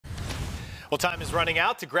Well, time is running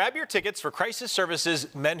out to grab your tickets for Crisis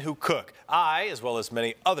Services Men Who Cook. I, as well as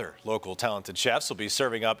many other local talented chefs, will be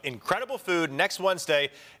serving up incredible food next Wednesday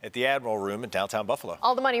at the Admiral Room in downtown Buffalo.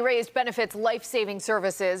 All the money raised benefits life-saving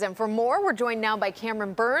services. And for more, we're joined now by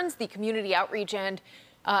Cameron Burns, the Community Outreach and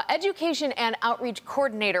Education and Outreach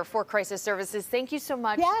Coordinator for Crisis Services. Thank you so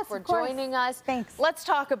much for joining us. Thanks. Let's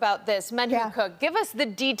talk about this, Men Who Cook. Give us the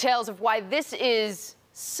details of why this is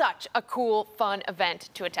such a cool, fun event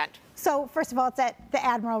to attend. So first of all, it's at the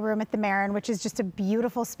Admiral Room at the Marin, which is just a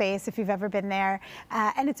beautiful space if you've ever been there.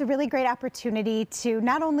 And it's a really great opportunity to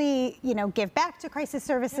not only, give back to Crisis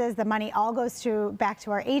Services, the money all goes back to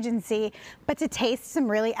our agency, but to taste some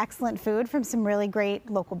really excellent food from some really great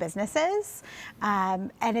local businesses.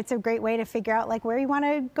 And it's a great way to figure out where you want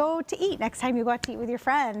to go to eat next time you go out to eat with your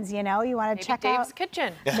friends. You want to check Dave's out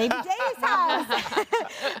Kitchen. Maybe Dave's house.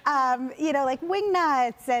 Like Wing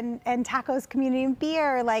Nuts and Tacos Community and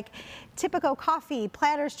Beer, Typico Coffee,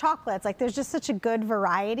 Platters Chocolates. There's just such a good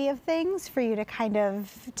variety of things for you to kind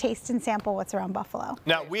of taste and sample what's around Buffalo.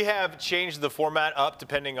 Now, we have changed the format up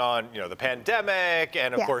depending on, the pandemic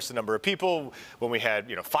and, of course, the number of people. When we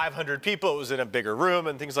had, 500 people, it was in a bigger room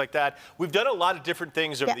and things like that. We've done a lot of different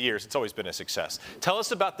things over the years. It's always been a success. Tell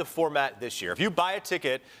us about the format this year. If you buy a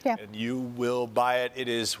ticket, and you will buy it, it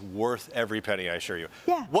is worth every penny, I assure you.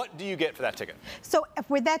 What do you get for that ticket? So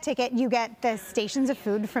with that ticket, you get the stations of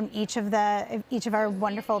food from each of our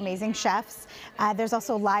wonderful, amazing chefs. There's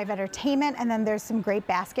also live entertainment, and then there's some great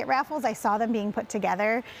basket raffles. I saw them being put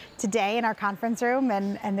together today in our conference room,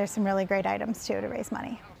 and there's some really great items too to raise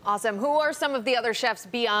money. Awesome. Who are some of the other chefs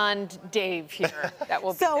beyond Dave here that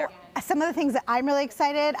will be there? Some of the things that I'm really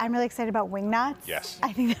excited about Wing Nuts. Yes.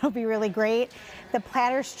 I think that'll be really great. The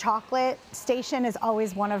Platters Chocolate Station is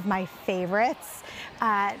always one of my favorites.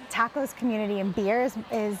 Tacos Community and Beers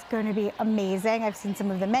is going to be amazing. I've seen some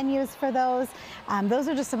of the menus for those. Those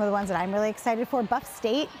are just some of the ones that I'm really excited for. Buff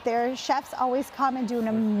State, their chefs always come and do an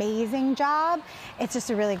amazing job. It's just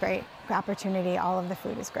a really great opportunity. All of the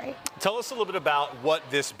food is great. Tell us a little bit about what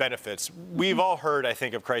this benefits. We've all heard, I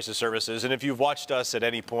think, of Crisis Services, and if you've watched us at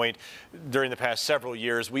any point during the past several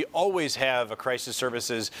years, we always have a Crisis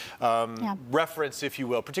Services reference, if you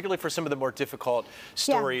will, particularly for some of the more difficult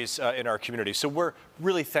stories in our community. So we're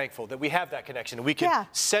really thankful that we have that connection and we can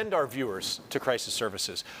send our viewers to Crisis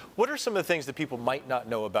Services. What are some of the things that people might not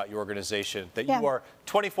know about your organization that you are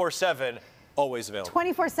 24/7 always available?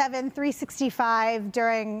 24/7, 365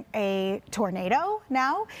 during a tornado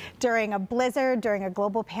now, during a blizzard, during a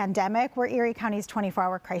global pandemic. We're Erie County's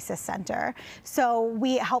 24-hour crisis center. So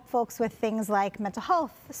we help folks with things like mental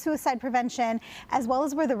health, suicide prevention, as well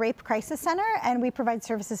as we're the Rape Crisis Center, and we provide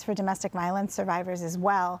services for domestic violence survivors as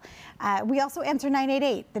well. We also answer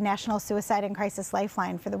 988, the National Suicide and Crisis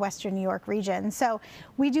Lifeline for the Western New York region. So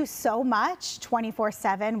we do so much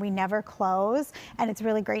 24/7. We never close, and it's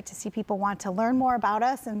really great to see people want to learn more about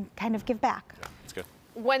us and kind of give back. Yeah, that's good.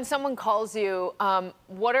 When someone calls you,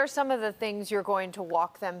 what are some of the things you're going to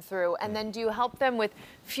walk them through? And then do you help them with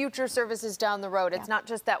future services down the road? It's not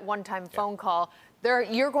just that one-time phone call.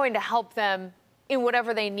 You're going to help them in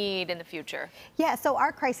whatever they need in the future. Yeah, so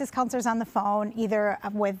our crisis counselors on the phone, either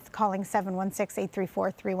with calling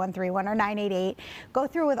 716-834-3131 or 988, go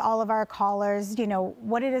through with all of our callers,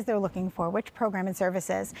 what it is they're looking for, which program and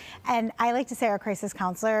services. And I like to say our crisis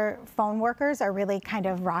counselor phone workers are really kind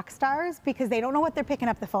of rock stars because they don't know what they're picking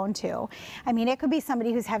up the phone to. I mean, it could be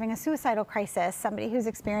somebody who's having a suicidal crisis, somebody who's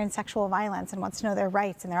experienced sexual violence and wants to know their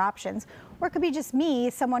rights and their options, or it could be just me,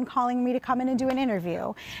 someone calling me to come in and do an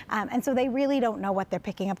interview. And so they really don't know what they're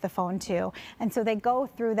picking up the phone to. And so they go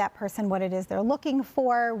through that person, what it is they're looking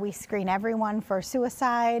for. We screen everyone for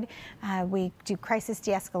suicide. We do crisis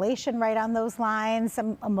de-escalation right on those lines,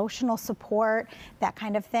 some emotional support, that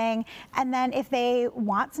kind of thing. And then if they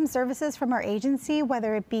want some services from our agency,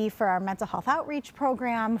 whether it be for our mental health outreach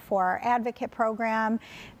program, for our advocate program,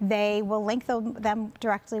 they will link them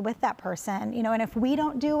directly with that person. And if we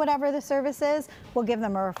don't do whatever the service is, we'll give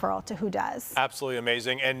them a referral to who does. Absolutely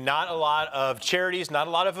amazing. And not a lot of charities, not a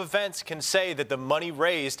lot of events can say that the money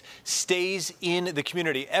raised stays in the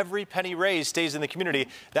community. Every penny raised stays in the community.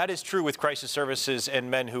 That is true with Crisis Services and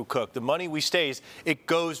Men Who Cook. The money it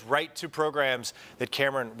goes right to programs that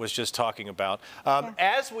Cameron was just talking about.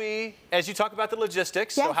 As you talk about the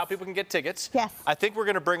logistics, so how people can get tickets, I think we're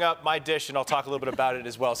going to bring up my dish and I'll talk a little bit about it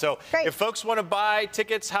as well. So if folks want to buy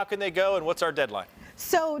tickets, how can they go and what's our deadline?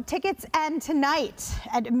 So tickets end tonight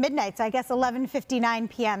at midnight, so I guess 11:59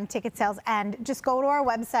 p.m. ticket sales end. Just go to our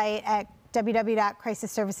website at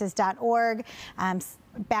www.crisisservices.org.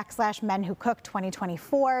 /Men Who Cook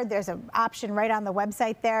 2024. There's an option right on the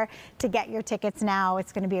website there to get your tickets now.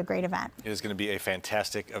 It's going to be a great event. It is going to be a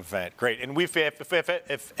fantastic event. Great. And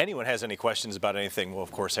if anyone has any questions about anything, we'll,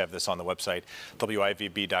 of course, have this on the website,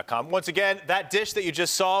 WIVB.com. Once again, that dish that you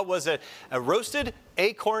just saw was a roasted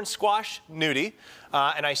acorn squash gnudi.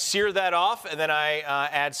 And I sear that off, and then I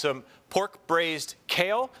add some pork braised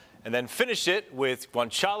kale, and then finish it with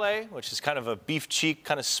guanciale, which is kind of a beef cheek,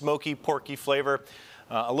 kind of smoky, porky flavor.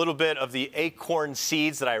 A little bit of the acorn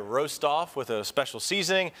seeds that I roast off with a special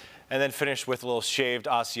seasoning, and then finish with a little shaved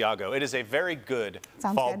Asiago. It is a very good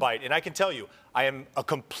fall bite. And I can tell you, I am a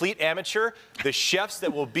complete amateur. The chefs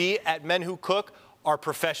that will be at Men Who Cook are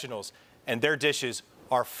professionals, and their dishes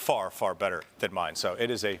are far, far better than mine. So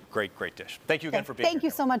it is a great, great dish. Thank you again for being here. Thank you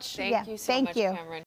so much. Thank you so much, Cameron.